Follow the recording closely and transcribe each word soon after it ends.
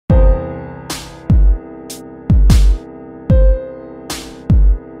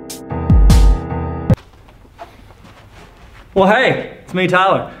Well, hey, it's me,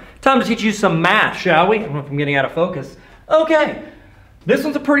 Tyler. Time to teach you some math, shall we? I don't know if I'm getting out of focus. Okay, this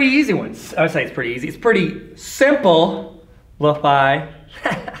one's a pretty easy one. I would say it's pretty easy. It's pretty simple. That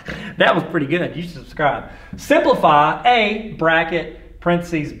was pretty good. You should subscribe. Simplify A bracket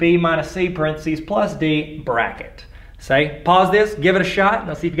parentheses B minus C parentheses plus D bracket. Say, pause this, give it a shot, and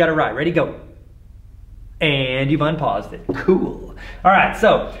I'll see if you got it right. Ready, go. And you've unpaused it. Cool. All right,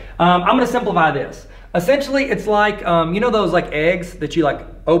 so I'm going to simplify this. Essentially, it's like, you know those like eggs that you like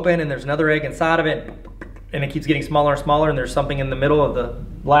open and there's another egg inside of it and it keeps getting smaller and smaller and there's something in the middle of the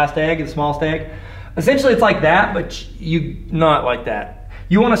last egg, the smallest egg? Essentially, it's like that, but not like that.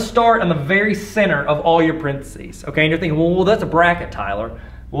 You want to start on the very center of all your parentheses, okay? And you're thinking, well, that's a bracket, Tyler.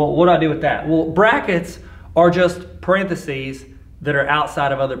 Well, what do I do with that? Well, brackets are just parentheses that are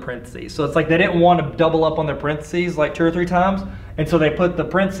outside of other parentheses. So it's like they didn't want to double up on their parentheses like 2 or 3 times, and so they put the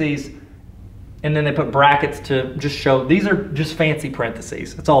parentheses and then they put brackets to just show these are just fancy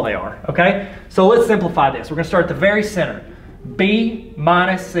parentheses. That's all they are, okay? So let's simplify this. We're going to start at the very center. B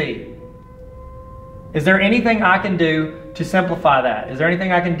minus C. Is there anything I can do to simplify that? Is there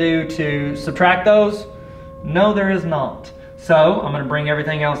anything I can do to subtract those? No, there is not. So I'm going to bring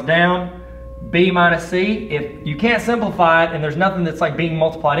everything else down. B minus C. If you can't simplify it and there's nothing that's like being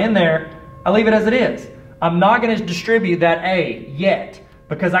multiplied in there, I leave it as it is. I'm not going to distribute that A yet,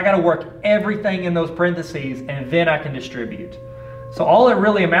 because I got to work everything in those parentheses and then I can distribute. So all it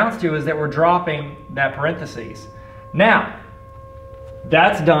really amounts to is that we're dropping that parentheses. Now,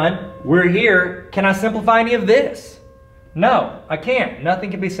 that's done. We're here. Can I simplify any of this? No, I can't.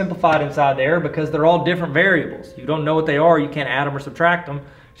 Nothing can be simplified inside there because they're all different variables. You don't know what they are. You can't add them or subtract them.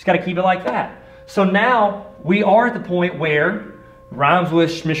 Just got to keep it like that. So now we are at the point where rhymes with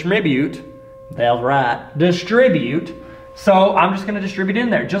shmishmibute. That's right. Distribute. So I'm just going to distribute in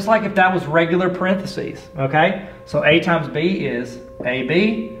there, just like if that was regular parentheses, okay? So A times B is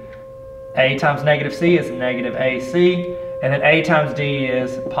AB, A times negative C is negative AC, and then A times D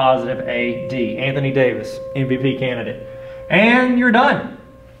is positive AD. Anthony Davis, MVP candidate. And you're done.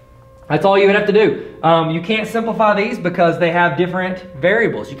 That's all you would have to do. You can't simplify these because they have different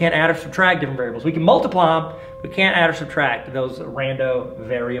variables. You can't add or subtract different variables. We can multiply them, but we can't add or subtract those rando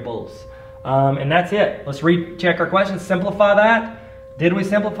variables. And that's it. Let's recheck our questions. Simplify that. Did we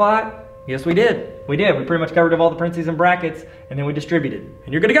simplify it? Yes, we did. We did. We pretty much covered all the parentheses and brackets, and then we distributed.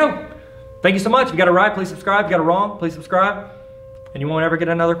 And you're good to go. Thank you so much. If you got it right, please subscribe. If you got it wrong, please subscribe. And you won't ever get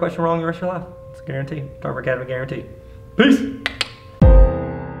another question wrong the rest of your life. It's a guarantee. Tarver Academy guarantee. Peace.